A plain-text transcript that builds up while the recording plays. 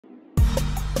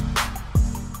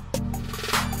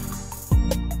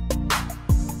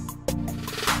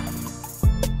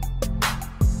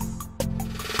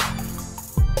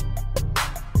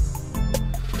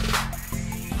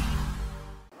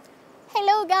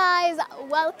guys,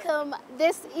 welcome.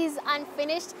 This is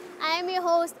Unfinished. I am your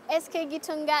host SK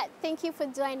Gitunga. Thank you for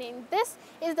joining. This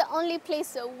is the only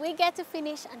place where we get to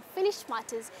finish unfinished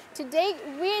matters. Today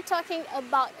we're talking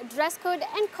about dress code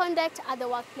and conduct at the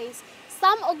workplace.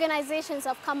 Some organizations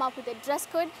have come up with a dress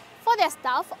code for their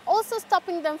staff, also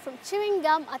stopping them from chewing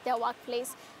gum at their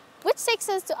workplace. Which takes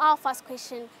us to our first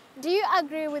question. Do you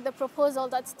agree with the proposal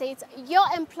that states your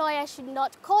employer should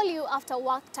not call you after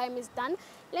work time is done?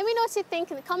 Let me know what you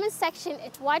think in the comment section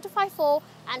at Y254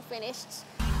 Unfinished.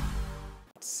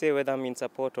 Say whether I'm in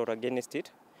support or against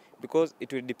it, because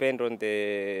it will depend on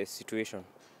the situation.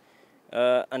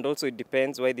 And also it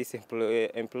depends why this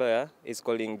employer is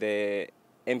calling the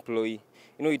employee.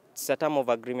 You know, it's a term of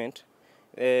agreement.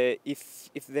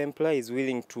 If the employer is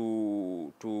willing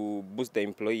to boost the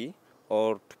employee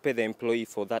or to pay the employee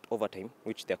for that overtime,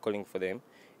 which they're calling for them,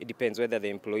 it depends whether the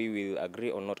employee will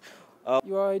agree or not.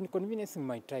 You are inconveniencing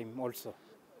my time also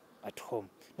at home.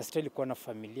 Nastahili kuwa na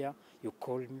familia, you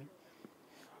call me.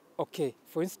 Okay,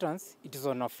 for instance, it is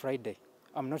on a Friday.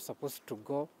 I'm not supposed to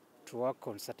go to work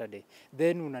on Saturday.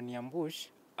 Then unaniambush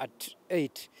at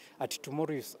 8. At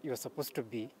tomorrow you are supposed to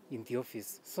be in the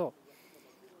office. So,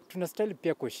 tunastahili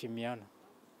pia kuheshimiana.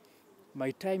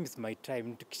 My time is my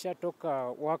time.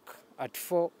 Tukishatoka work at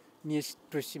 4, ni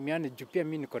tuheshimiane juu pia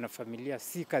mimi niko na familia,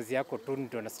 si kazi yako tu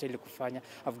ndio nastahili kufanya.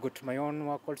 I've got my own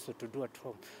work also to do at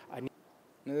home.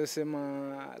 Naweza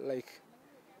sema like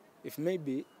if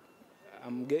maybe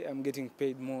I'm getting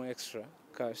paid more extra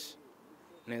cash,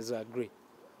 naweza agree.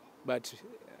 But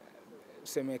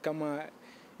sema kama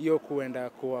hiyo kuenda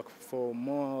ku work for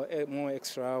more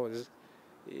extra hours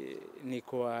ni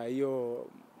kwa hiyo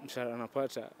mshahara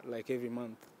napata like every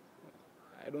month,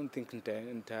 I don't think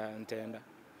nitaenda.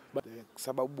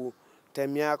 Sababu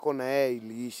time yako na yeye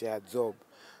iliisha ya job.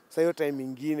 Sasa hiyo time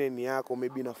nyingine ni yako,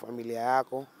 maybe na familia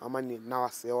yako ama ni na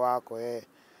wasee wako.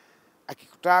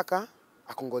 Akikutaka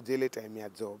akungoje ile time ya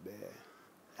job.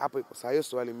 Hapo iko sawa. Hiyo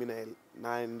swali mimi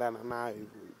naendana nayo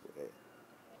hivyo.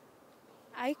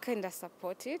 I kind of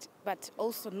support it, but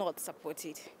also not support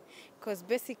it, because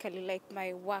basically, like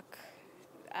my work,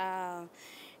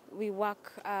 we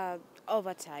work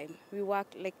overtime. We work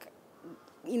like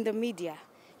in the media.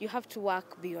 You have to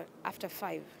work after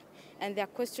 5, and there are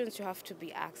questions you have to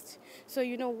be asked. So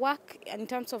you know, work in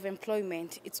terms of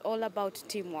employment, it's all about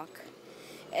teamwork,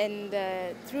 and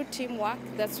through teamwork,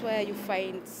 that's where you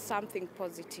find something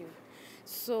positive.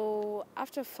 So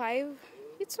after 5,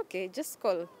 it's okay, just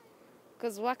call.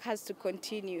 Because work has to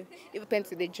continue. It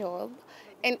depends on the job.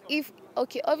 And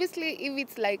obviously if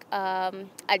it's like a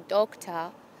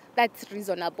doctor, that's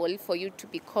reasonable for you to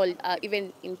be called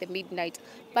even in the midnight.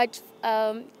 But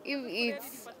if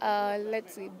it's,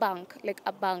 let's say, a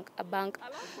bank,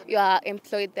 you are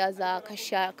employed as a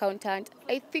cashier, accountant,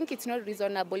 I think it's not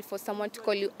reasonable for someone to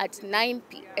call you at 9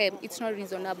 p.m. It's not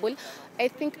reasonable. I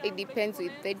think it depends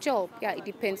with the job. Yeah, it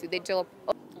depends with the job.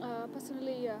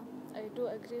 Personally, yeah, I do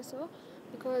agree so.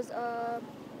 Because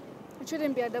it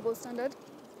shouldn't be a double standard.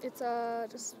 It's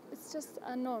just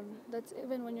a norm that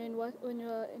even when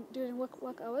you're during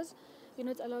work hours, you're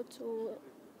not allowed to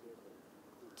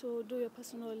do your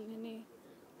personal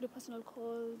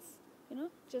calls. You know,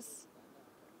 just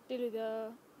deal with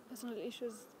your personal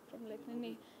issues from like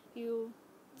you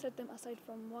set them aside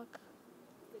from work.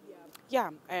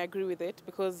 Yeah, I agree with it,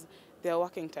 because there are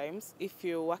working times. If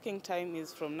your working time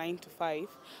is from 9 to 5,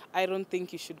 I don't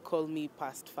think you should call me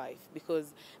past 5,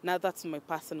 because now that's my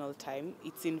personal time.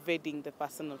 It's invading the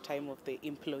personal time of the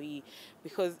employee,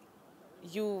 because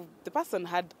the person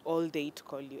had all day to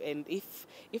call you, and if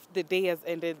the day has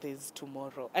ended, there's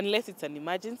tomorrow. Unless it's an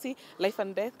emergency, life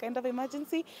and death kind of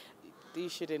emergency, you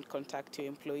shouldn't contact your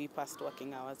employee past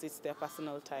working hours. It's their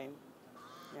personal time.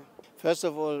 Yeah. First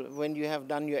of all, when you have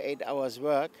done your 8 hours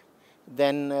work,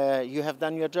 then you have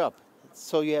done your job.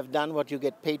 So you have done what you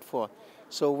get paid for.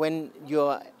 So when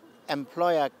your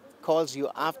employer calls you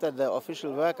after the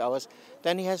official work hours,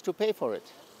 then he has to pay for it.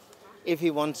 If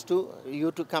he wants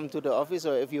you to come to the office,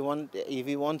 or if he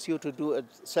wants you to do a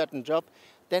certain job,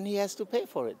 then he has to pay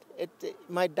for it.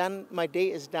 My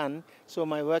day is done, so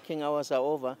my working hours are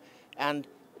over. And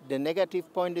the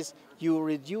negative point is you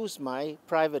reduce my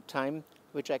private time,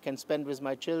 which I can spend with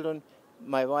my children,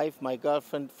 my wife, my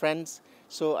girlfriend, friends.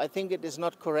 So I think it is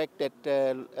not correct that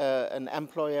an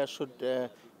employer should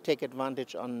take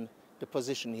advantage on the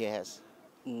position he has.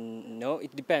 No,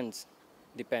 it depends.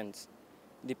 Depends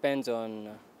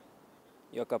on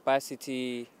your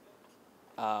capacity.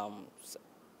 Probably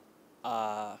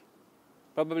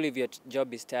if your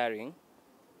job is tiring,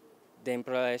 the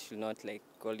employer should not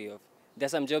call you off. There are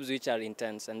some jobs which are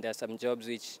intense, and there are some jobs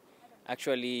which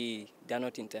actually they're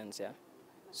not intense, yeah.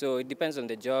 So it depends on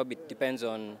the job, it depends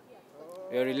on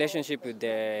your relationship with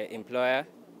the employer.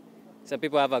 Some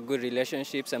people have a good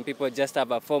relationship, some people just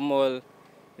have a formal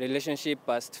relationship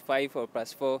past 5 or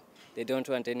past 4. They don't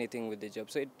want anything with the job.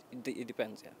 So it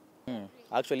depends, yeah.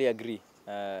 I actually agree.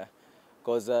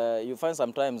 Because you find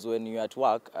sometimes when you're at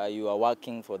work, you are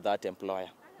working for that employer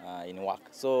in work.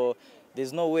 So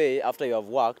there's no way after you have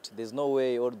worked, there's no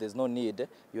way or there's no need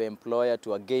your employer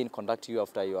to again conduct you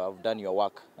after you have done your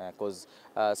work. Because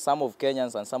some of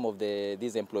Kenyans and some of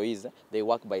these employees, they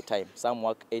work by time. Some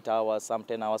work 8 hours, some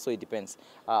 10 hours, so it depends.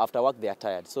 After work, they are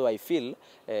tired. So I feel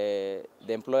the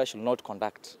employer should not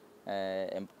conduct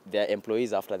their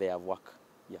employees after they have work.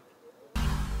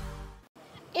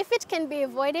 If it can be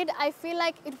avoided, I feel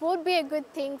like it would be a good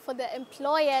thing for the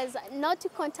employers not to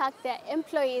contact their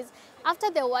employees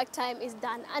after their work time is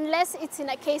done, unless it's in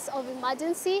a case of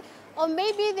emergency, or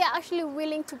maybe they're actually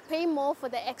willing to pay more for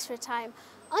the extra time.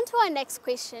 On to our next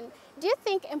question. Do you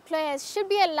think employers should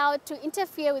be allowed to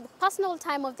interfere with the personal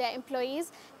time of their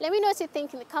employees? Let me know what you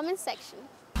think in the comment section.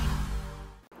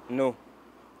 No.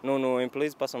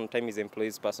 Employees' personal time is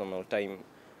employees' personal time.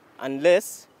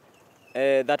 Unless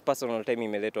that personal time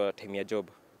imeletwa time ya job.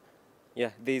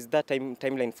 Yeah, there is that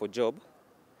timeline for job,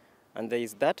 and there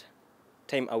is that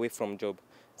time away from job.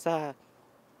 So,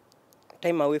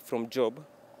 time away from job,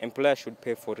 employer should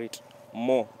pay for it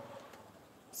more.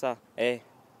 So,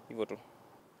 hivyo tu.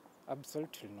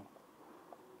 Absolutely no.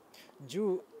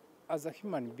 Juu, as a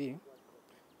human being,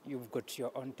 you've got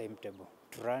your own timetable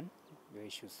to run your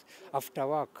issues. After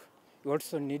work, you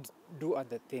also need to do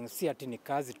other things. Si ati ni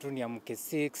kazi tu niamke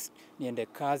 6, niende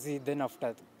kazi, then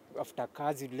after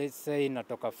kazi, let's say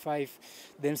natoka 5,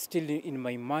 then still in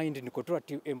my mind niko tu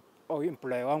ati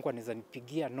employer wangu anaweza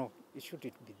nipigia. No, it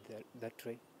shouldn't be that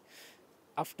way.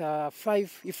 After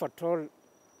 5, if at all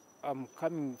I'm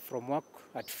coming from work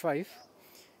at 5,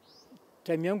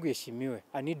 time yangu heshimiwe.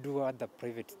 I need to do other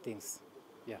private things.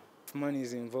 Yeah. If money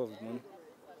is involved, man.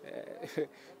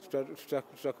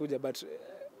 Tutakuja, but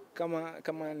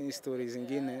kama ni stories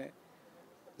zingine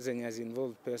zenye has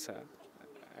involved pesa,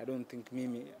 I don't think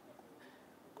mimi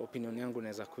kwa opinion yangu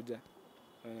naweza kuja,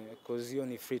 because hiyo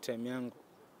ni free time yangu.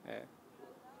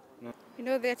 No. You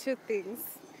know, there are two things.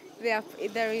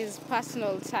 There is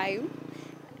personal time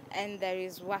and there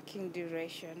is working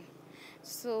duration.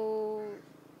 So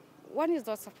one is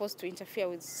not supposed to interfere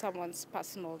with someone's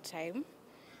personal time,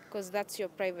 because that's your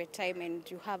private time and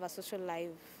you have a social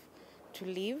life to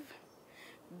live.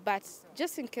 But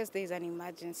just in case there is an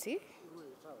emergency,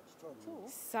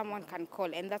 someone can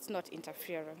call, and that's not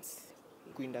interference.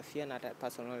 Kuinterfere na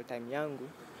personal time yangu,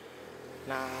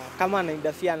 na kama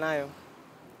anainterfere nayo,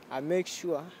 I make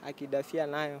sure akiinterfere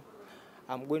nayo,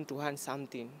 I'm going to earn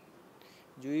something.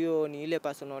 Juu hiyo ni ile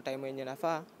personal time yenye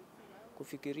nafaa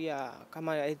kufikiria,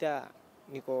 kama either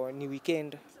ni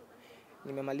weekend,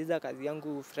 nimemaliza kazi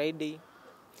yangu Friday,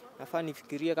 nafaa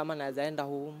nifikirie kama naweza enda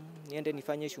home, niende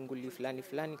nifanye shughuli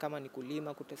fulani kama ni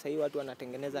kulima, sahii watu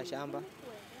wanatengeneza shamba.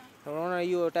 Na unaona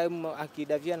hiyo time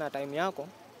akidavia na time yako,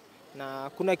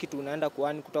 na kuna kitu unaenda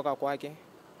kuani kutoka kwake,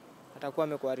 atakuwa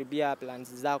amekuharibia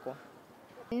plans zako.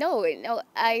 No,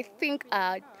 I think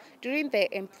during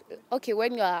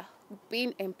when you are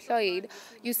being employed,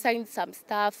 you sign some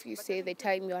stuff, you say the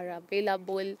time you are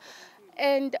available,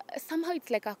 and somehow it's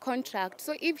like a contract.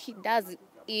 So if he does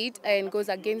it and goes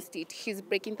against it, he's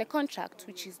breaking the contract,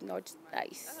 which is not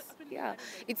nice. Yeah,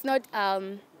 it's not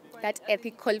that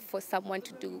ethical for someone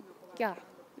to do. Yeah.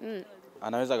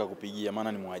 Anaweza akakupigia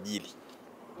maana ni mwajili.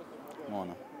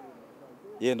 Unaona?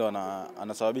 Yeye ndo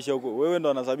anasababisha huko, wewe ndo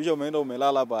anasababisha umeenda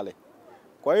umelala pale.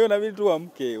 Kwa hiyo inabidi tu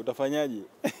amke, utafanyaje?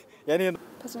 Yani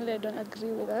personally I don't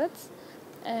agree with that,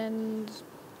 and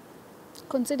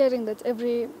considering that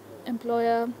every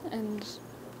employer and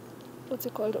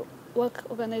work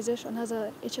organization has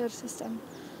a HR system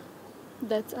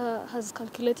that has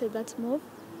calculated that move,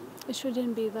 it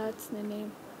shouldn't be that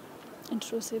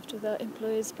intrusive to the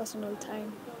employee's personal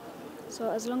time. So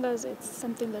as long as it's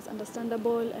something that's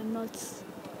understandable and not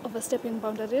overstepping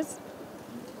boundaries,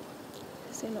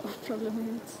 I see no problem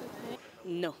in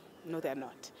it. No, they're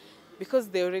not. Because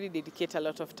they already dedicate a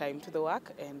lot of time to the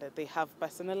work and they have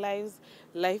personal lives.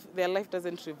 Their life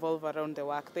doesn't revolve around the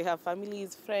work. They have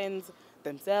families, friends,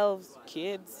 themselves,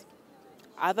 kids,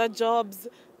 other jobs.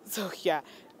 So yeah,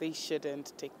 they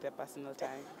shouldn't take their personal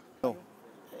time. No.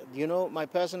 You know, my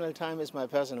personal time is my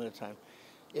personal time.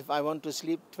 If I want to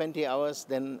sleep 20 hours,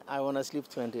 then I want to sleep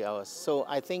 20 hours. So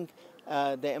I think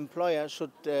the employer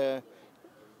should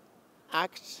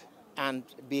act and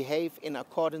behave in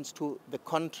accordance to the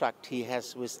contract he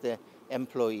has with the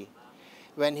employee.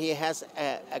 when he has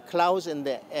a clause in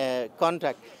the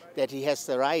contract that he has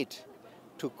the right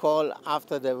to call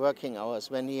after the working hours,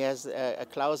 when he has a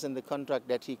clause in the contract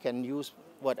that he can use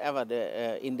whatever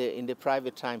in the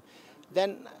private time,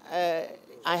 then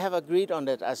I have agreed on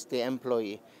that as the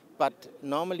employee. But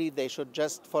normally they should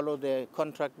just follow the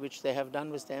contract which they have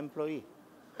done with the employee.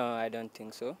 No, I don't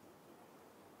think so.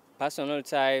 Personal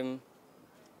time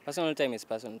is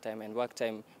personal time, and work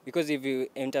time, because if you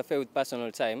interfere with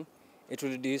personal time, it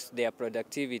will reduce their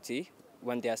productivity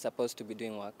when they are supposed to be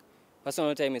doing work.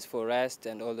 Personal time is for rest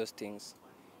and all those things.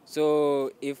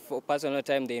 So if for personal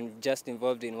time they're just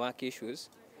involved in work issues,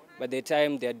 by the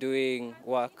time they're doing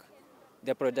work,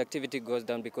 their productivity goes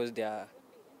down because they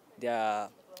are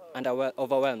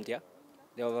overwhelmed, yeah?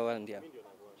 They're overwhelmed, yeah.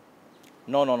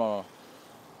 No.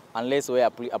 Unless we're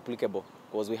applicable,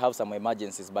 because we have some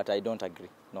emergencies, but I don't agree.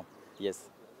 No. Yes.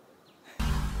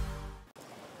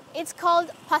 It's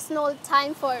called personal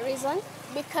time for a reason,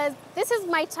 because this is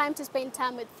my time to spend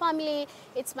time with family.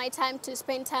 It's my time to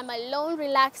spend time alone,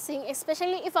 relaxing,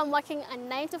 especially if I'm working a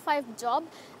 9-to-5 job.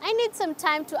 I need some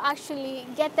time to actually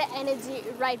get the energy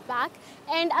right back.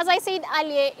 And as I said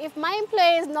earlier, if my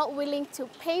employer is not willing to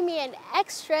pay me an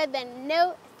extra, then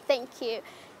no, thank you.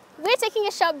 We're taking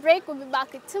a short break. We'll be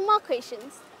back with 2 more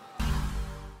questions.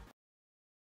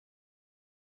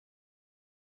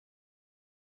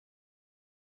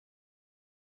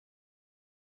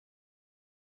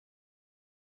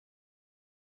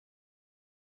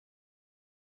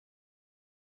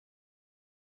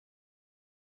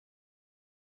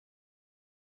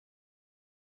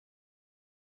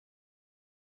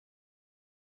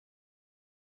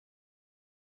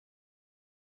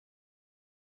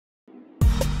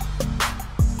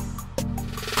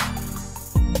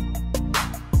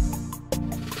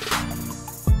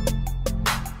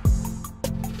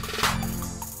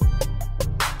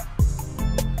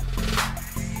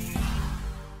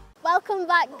 Welcome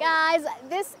back, guys.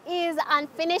 This is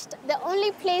Unfinished, the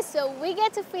only place where we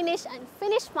get to finish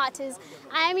unfinished matters.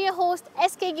 I am your host,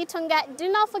 SK Gitonga.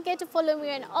 Do not forget to follow me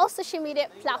on all social media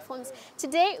platforms.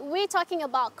 Today, we're talking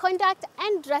about conduct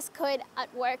and dress code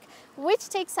at work, which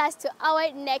takes us to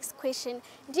our next question.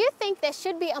 Do you think there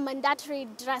should be a mandatory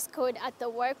dress code at the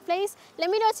workplace? Let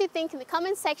me know what you think in the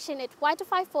comment section at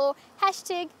Y254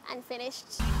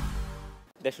 #Unfinished.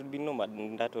 There should be no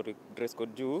mandatory dress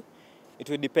code due. It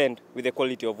will depend with the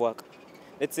quality of work.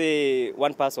 Let's say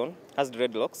one person has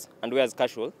dreadlocks and wears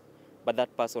casual, but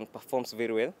that person performs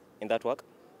very well in that work.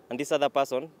 And this other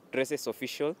person dresses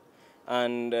official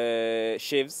and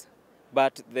shaves,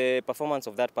 but the performance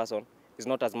of that person is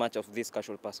not as much of this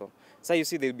casual person. So you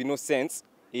see there will be no sense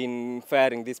in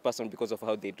firing this person because of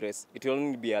how they dress. It will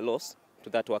only be a loss to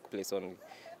that workplace only.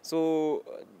 So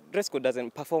dress code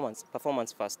doesn't, performance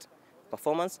first.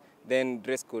 Performance, then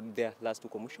dress code there, last to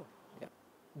commercial.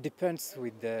 Depends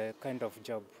with the kind of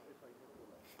job.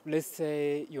 Let's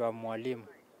say you are mwalimu.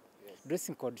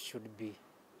 Dressing code should be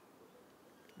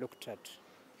looked at.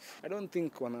 I don't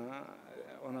think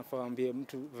wanafaambia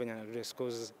mtu venye na dress,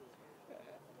 cause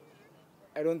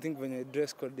I don't think venye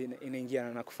dress code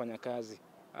inaingiana na kufanya kazi.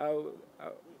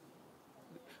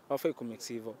 Hawafai kumix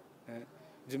hivyo.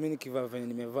 Juu mimi nikivaa venye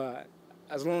nimevaa,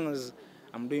 as long as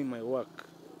I'm doing my work,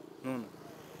 no,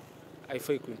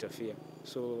 haifai kuinterfere.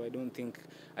 So I don't think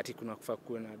ati kuna kufaa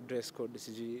kuwe na dress code.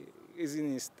 Sijui hizi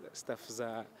ni stuff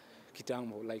za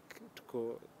kitambo, like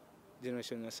tuko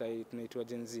generation ya sasa tunaitwa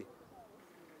Gen Z.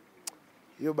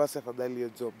 Hiyo basi afadhali hiyo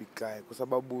job ikae, kwa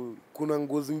sababu kuna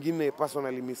nguo zingine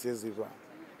personally mimi siwezi vaa.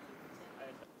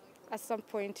 At some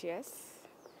point, yes.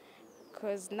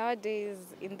 Because nowadays,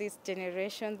 in this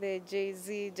generation, the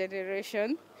Jay-Z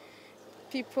generation,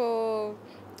 people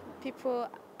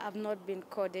have not been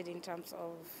coded in terms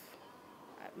of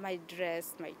my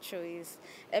dress, my choice.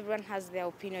 Everyone has their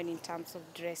opinion in terms of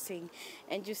dressing.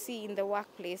 And you see, in the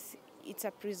workplace, it's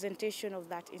a presentation of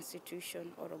that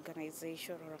institution or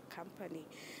organization or a company.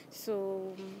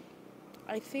 So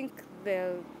I think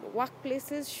the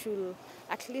workplaces should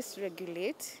at least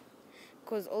regulate,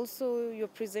 because also your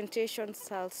presentation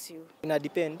sells you. Ina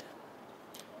depend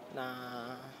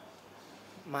na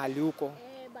mahali huko,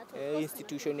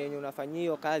 institution yenye unafanyia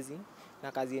hiyo kazi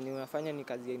na kazi yenye unafanya ni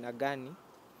kazi aina gani.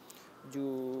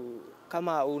 Juu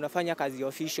kama unafanya kazi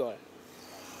official,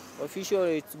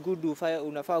 it's good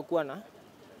unafaa kuwa na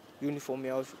uniform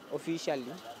ya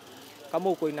officially. Kama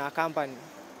uko ina company,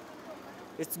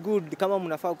 it's good kama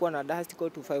mnafaa kuwa na dust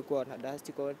coat, ufai kuwa na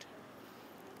dust coat.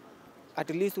 At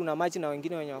least una match na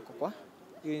wengine wenye wako kwa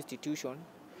hiyo institution.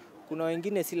 Kuna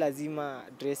wengine si lazima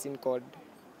dressing code.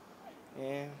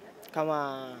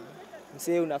 Kama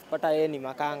msee unapata yeye ni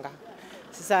makanga,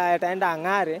 Sasa ataenda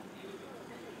ang'are,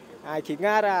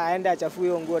 aking'ara aende achafue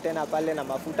hiyo nguo tena pale na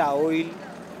mafuta oil.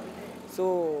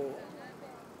 So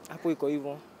hapo iko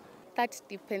hivyo. That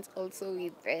depends also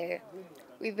with the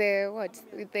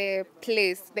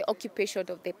place, the occupation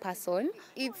of the person.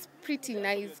 It's pretty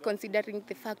nice considering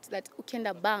the fact that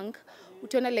ukienda bank,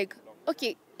 utaona like,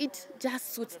 okay, it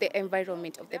just suits the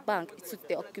environment of the bank, it suits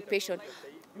the occupation.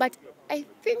 But I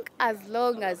think as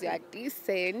long as you are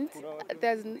decent,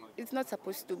 it's not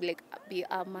supposed to like be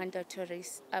a mandatory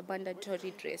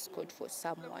dress code for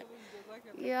someone.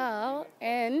 Yeah,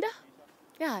 and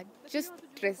yeah, just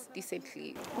dress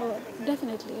decently. Oh,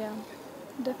 definitely, yeah.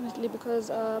 Definitely,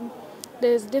 because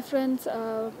there's different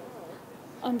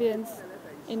ambience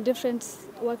in different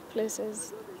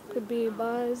workplaces. Could be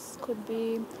bars, could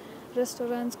be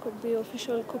restaurants, could be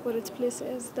official corporate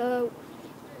places.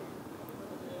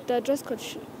 The dress code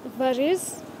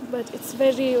varies, but it's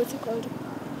very, what's it called?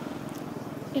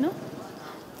 You know?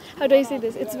 How do I say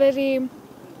this? It's very,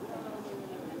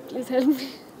 please help me.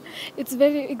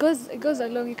 It goes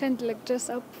along. You can't like dress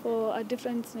up for a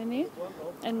different name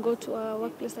and go to a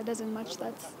workplace that doesn't match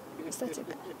that aesthetic.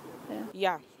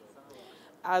 Yeah.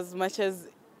 As much as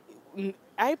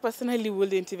I personally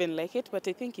wouldn't even like it, but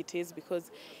I think it is because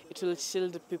it will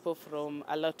shield people from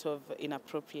a lot of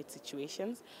inappropriate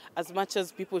situations. As much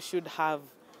as people should have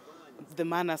the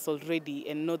manners already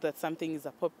and know that something is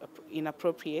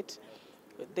inappropriate,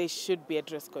 there should be a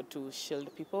dress code to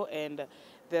shield people. And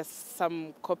there's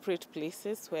some corporate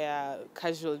places where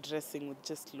casual dressing would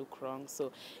just look wrong.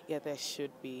 So yeah, there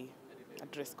should be a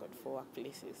dress code for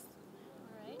workplaces.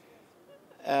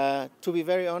 To be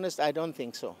very honest, I don't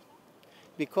think so.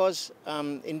 Because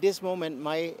in this moment,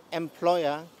 my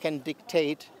employer can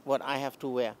dictate what I have to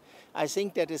wear. I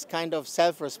think that is kind of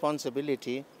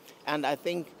self-responsibility. And I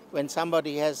think when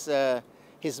somebody has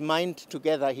his mind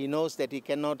together, he knows that he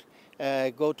cannot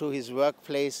go to his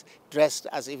workplace dressed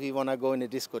as if he want to go in a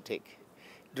discotheque,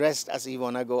 dressed as if he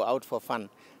want to go out for fun.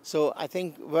 So I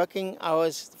think working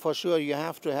hours, for sure, you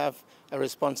have to have a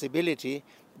responsibility,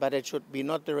 but it should be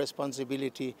not the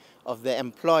responsibility of the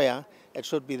employer, it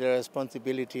should be the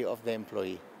responsibility of the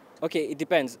employee. Okay, it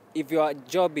depends. If your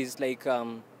job is like,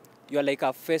 you're like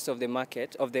a face of the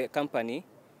market, of the company,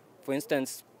 for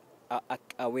instance,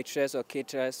 a waitress or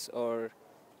caterers or,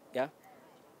 yeah,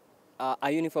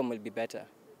 a uniform will be better.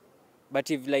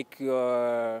 But if like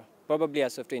you're probably a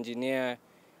software engineer,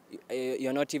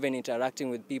 you're not even interacting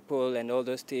with people and all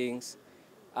those things,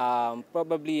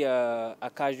 probably a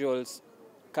casual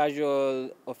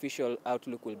official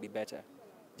outlook will be better,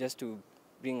 just to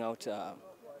bring out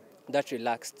that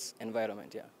relaxed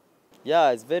environment, yeah.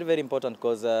 Yeah, it's very, very important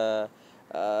because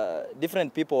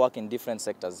different people work in different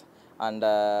sectors. And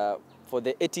for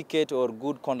the etiquette or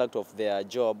good conduct of their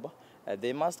job,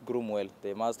 they must groom well.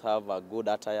 They must have a good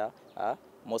attire,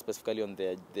 more specifically on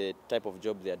the type of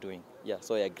job they are doing. Yeah,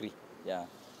 so I agree, yeah.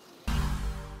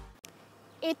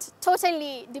 It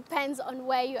totally depends on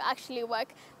where you actually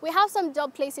work. We have some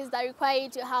job places that require you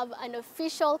to have an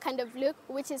official kind of look,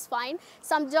 which is fine.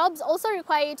 Some jobs also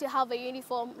require you to have a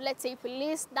uniform, let's say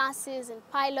police, nurses, and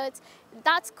pilots.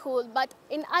 That's cool. But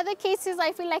in other cases,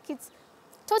 I feel like it's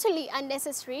totally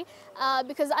unnecessary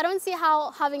because I don't see how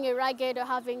having a ragged or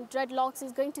having dreadlocks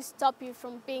is going to stop you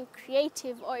from being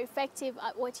creative or effective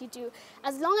at what you do.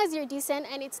 As long as you're decent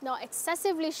and it's not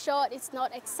excessively short, it's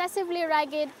not excessively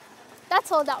ragged, that's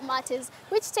all that matters,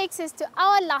 which takes us to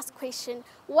our last question.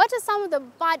 What are some of the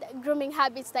bad grooming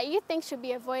habits that you think should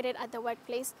be avoided at the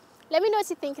workplace? Let me know what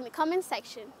you think in the comment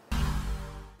section.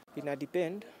 Ina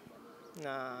depend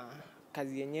na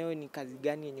kazi yenyewe ni kazi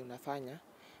gani yenye unafanya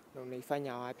na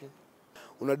unaifanya wapi.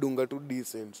 Unadunga tu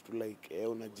decent to like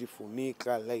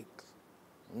unajifunika like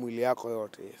mwili yako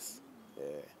yote, yes.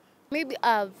 Maybe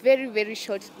a very, very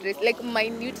short dress, like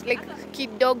minute, like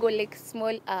kidogo, like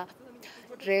small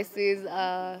dresses,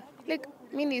 like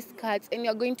mini skirts, and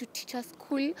you're going to teacher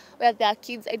school where there are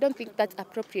kids. I don't think that's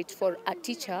appropriate for a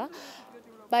teacher.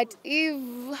 But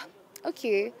if,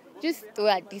 okay, just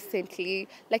wear decently,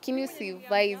 like you see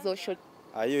vise or short.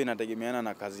 Hiyo inategemeana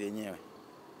na kazi yenyewe.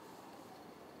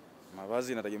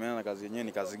 Mavazi inategemeana na kazi yenyewe,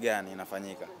 ni kazi gani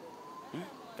inafanyika.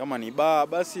 Kama ni bar,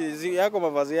 basi yako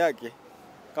mavazi yake.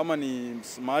 Kama ni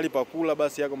mahali pa kula,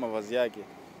 basi yako mavazi yake.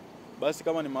 Basi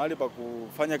kama ni mahali pa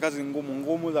kufanya kazi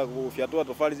ngumu za kufyatua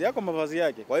tofali, yako mavazi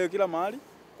yake. Kwa hiyo kila mahali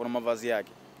kuna mavazi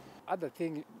yake. Other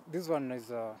thing, this one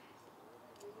is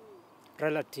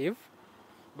relative,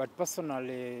 but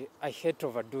personally I hate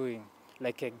overdoing,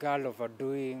 like a girl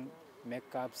overdoing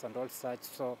makeups and all such.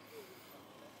 So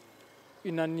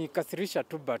inanikasirisha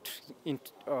tu, but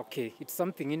okay, it's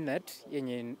something in it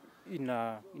yenye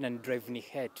in driving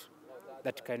head,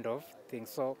 that kind of thing.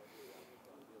 So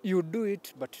you do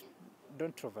it, but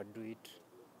don't overdo it.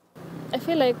 I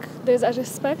feel like there's a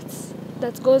respect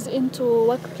that goes into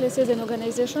workplaces and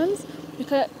organizations,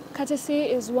 because courtesy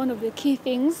is one of the key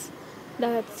things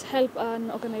that help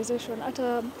an organization.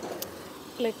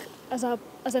 Like as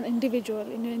an individual,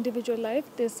 in your individual life,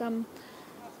 there's some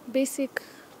basic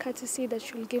courtesy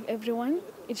that you'll give everyone.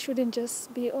 It shouldn't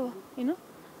just be,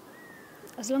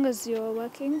 as long as you're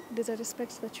working, there's a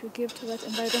respect that you give to that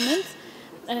environment.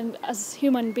 And as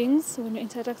human beings, when you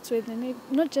interact with,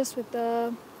 not just with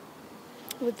the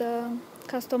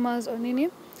customers or nini,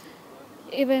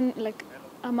 even like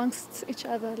amongst each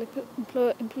other, like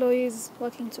employees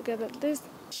working together.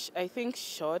 I think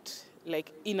short,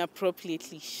 like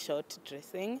inappropriately short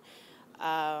dressing,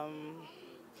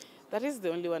 that is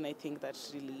the only one I think that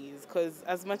really is. Because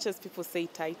as much as people say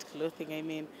tight clothing, I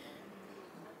mean,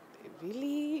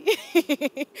 really,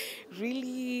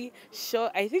 really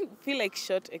short. I feel like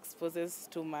short exposes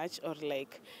too much, or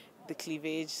like the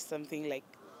cleavage, something like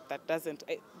that doesn't.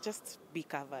 Just be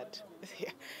covered.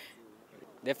 Yeah.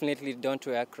 Definitely don't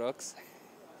wear Crocs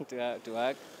to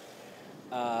work.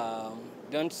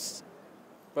 Don't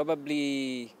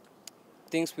probably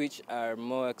things which are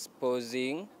more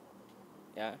exposing.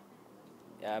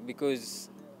 Yeah, because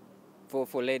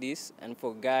for ladies and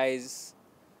for guys,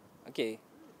 okay,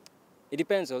 it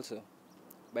depends also.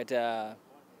 But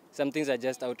some things are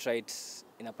just outright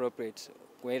inappropriate.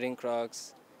 Wearing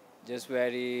Crocs, just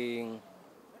wearing,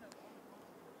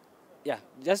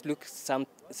 just look some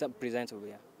presentable.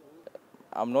 Yeah.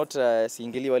 I'm not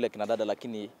siingili wale kina dada,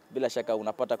 lakini bila shaka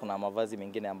unapata kuna mavazi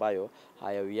mengine ambayo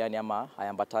hayawiani ama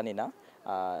hayambatani na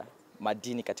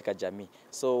madini katika jamii.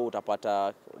 So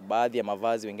utapata baadhi ya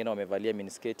mavazi wengine wamevalia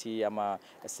minisketi ama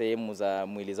sehemu za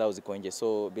mwili zao ziko nje.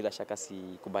 So bila shaka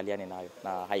sikubaliane nayo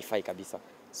na haifai kabisa.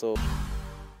 So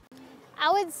I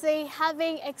would say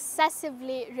having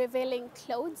excessively revealing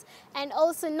clothes and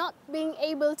also not being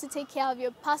able to take care of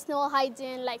your personal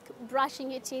hygiene, like brushing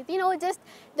your teeth, just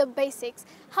the basics.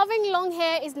 Having long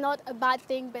hair is not a bad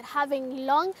thing, but having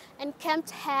long and kempt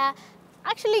hair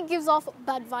actually gives off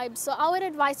bad vibes. So I would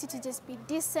advise you to just be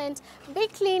decent, be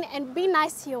clean, and be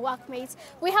nice to your workmates.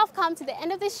 We have come to the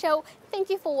end of the show.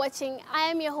 Thank you for watching. I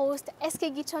am your host,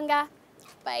 SK Gitonga.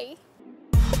 Bye.